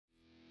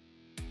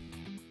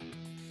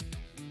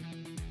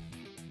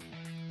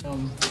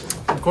I'm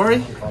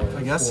Corey,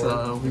 I guess.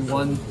 We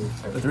won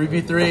the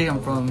 3v3.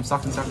 I'm from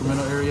Stockton,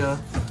 Sacramento area,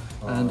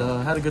 and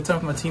had a good time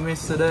with my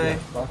teammates today.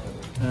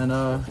 And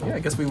yeah, I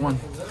guess we won.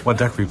 What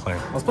deck were you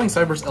playing? I was playing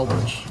Cyberse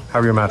Eldlich. How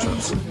were your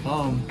matchups?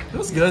 It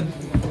was good.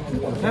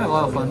 Yeah, a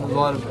lot of fun.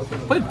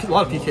 Played a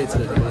lot of PK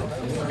today.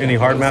 But any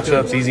hard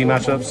matchups, easy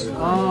matchups?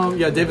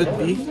 Yeah, David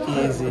B.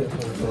 Easy.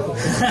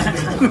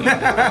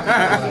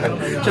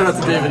 Shout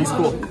out to David, he's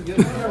cool.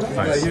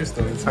 Nice.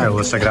 All right, well,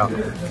 let's check it out.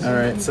 All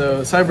right,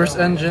 so Cyberse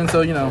engine.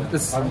 So you know,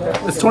 it's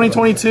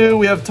 2022.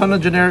 We have a ton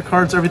of generic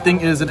cards.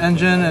 Everything is an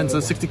engine, and it's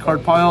a 60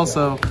 card pile.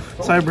 So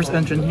Cyberse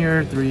engine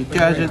here: 3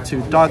 gadget,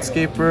 2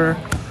 dotscaper,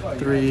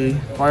 3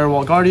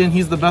 firewall guardian.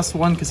 He's the best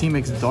one because he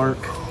makes dark.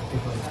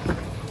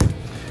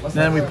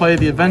 Then we play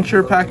the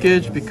adventure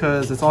package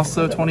because it's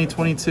also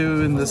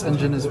 2022 and this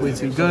engine is way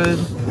too good.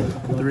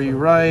 3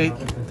 right,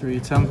 3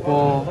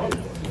 temple,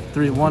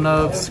 3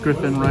 one-ofs,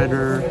 Griffin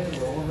Rider,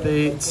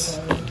 Fates.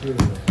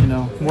 You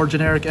know, more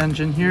generic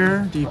engine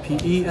here,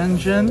 DPE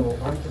engine.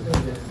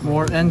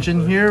 More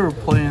engine here, we're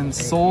playing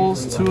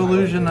Souls 2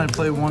 Illusion. I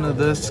play one of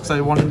this because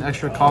I wanted an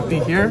extra copy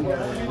here.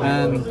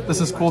 And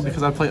this is cool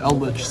because I play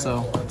Eldlich,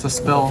 so it's a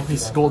spell.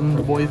 He's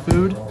golden boy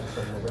food.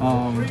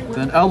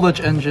 Then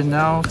Eldlich engine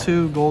now,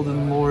 2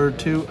 Golden Lord,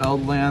 2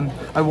 Eldland.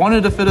 I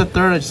wanted to fit a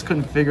third, I just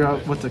couldn't figure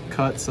out what to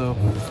cut, so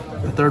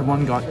the third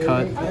one got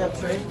cut.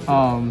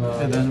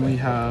 And then we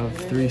have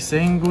 3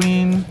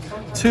 Sanguine,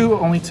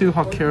 only 2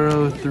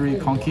 Hakero, 3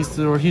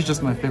 Conquistador. He's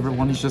just my favorite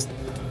one, he's just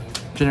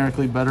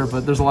generically better,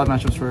 but there's a lot of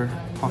matchups where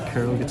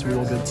Hakero gets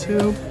real good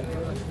too.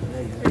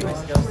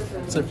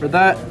 That's it for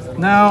that.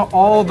 Now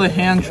all the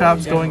hand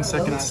traps going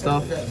second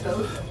stuff.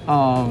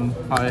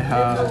 I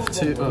have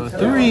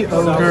 3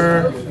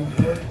 Ogre,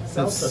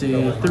 let's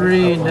see,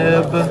 3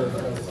 Nib,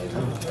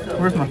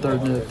 where's my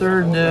third Nib?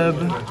 3rd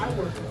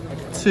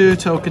Nib, 2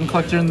 Token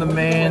Collector in the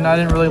main. I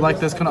didn't really like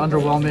this, kind of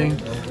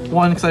underwhelming.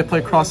 1 because I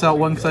play Cross Out,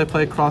 1 because I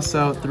play Cross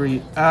Out,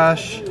 3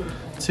 Ash,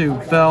 2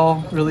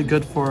 Bell, really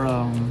good for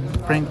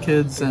prank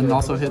kids and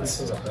also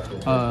hits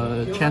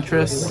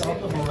Chantress,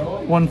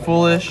 1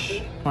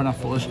 Foolish, or not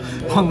Foolish,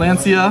 1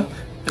 Lancia,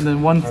 and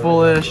then 1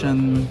 Foolish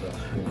and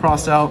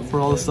Cross Out for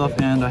all the stuff,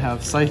 and I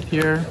have Scythe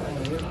here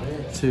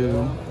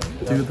to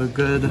do the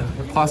good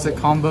classic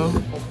combo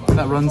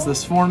that runs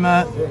this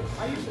format.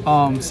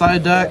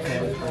 Side deck,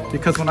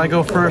 because when I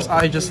go first,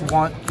 I just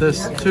want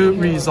this to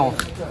resolve.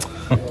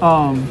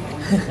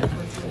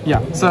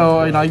 Yeah,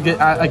 so you know, I get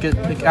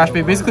like Ash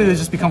Bait. Basically, they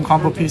just become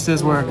combo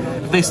pieces where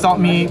if they stop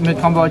me mid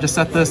combo, I just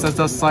set this as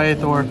does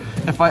Scythe, or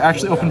if I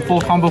actually open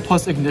full combo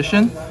plus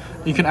Ignition,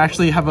 you can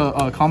actually have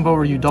a combo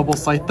where you double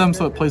Scythe them,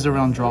 so it plays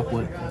around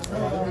Droplet.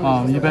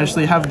 You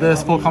eventually have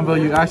this full combo,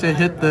 you actually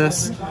hit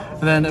this,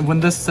 and then when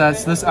this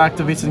sets, this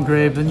activates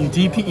Engraved, then you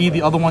DPE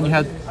the other one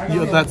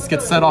that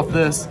gets set off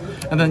this,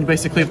 and then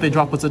basically if they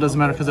droplets, it doesn't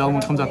matter because the other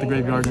one comes out the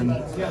graveyard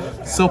and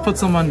still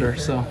puts them under,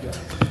 so.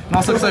 And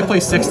also because I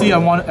play 60, I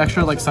want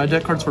extra like side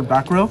deck cards for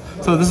back row,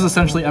 so this is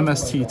essentially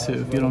MST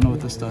too, if you don't know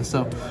what this does.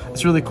 So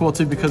it's really cool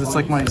too because it's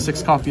like my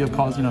 6th copy of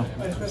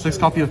 6th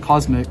copy of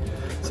Cosmic.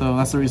 So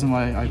that's the reason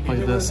why I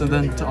played this. And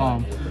then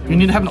you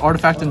need to have an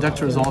artifact in deck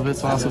to resolve it.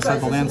 So I also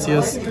set the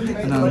Lancias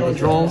and then the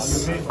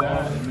Drolls.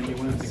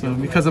 So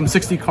because I'm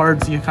 60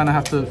 cards, you kind of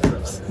have to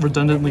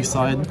redundantly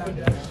side.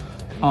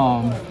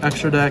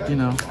 Extra deck, you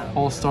know,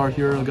 all-star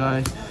hero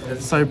guy,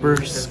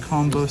 Cyberse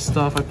combo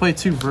stuff. I play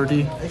 2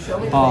 Verdi,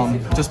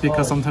 just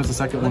because sometimes the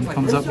second one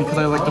comes up because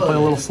I like to play a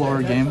little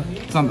slower game.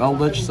 Because I'm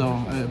Eldlich,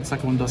 so the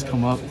second one does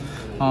come up.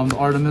 The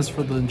Artemis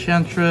for the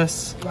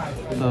Enchantress,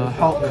 the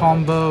Hulk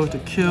combo to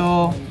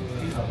kill,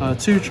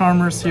 2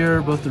 Charmers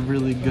here, both are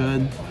really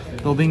good.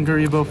 The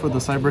Lingaribo for the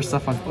Cyber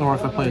stuff, or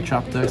if I play a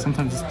trap deck,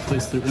 sometimes it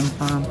plays through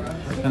Infirm,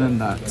 and then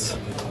that.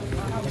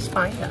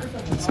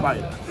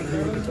 Spider.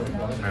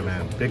 Alright,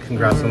 man. Big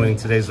congrats on winning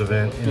today's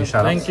event. Any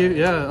shout outs? Thank you.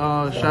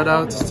 Yeah, shout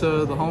outs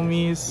to the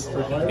homies,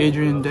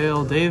 Adrian,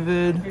 Dale,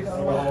 David.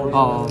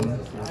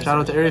 Shout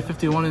out to Area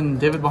 51 and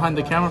David behind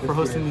the camera for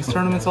hosting these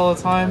tournaments all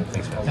the time.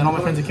 Thanks, man. And all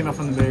my friends who came out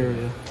from the Bay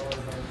Area.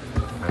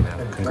 Alright,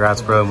 man.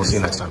 Congrats, bro, and we'll see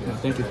you next time. Yeah,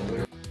 thank you.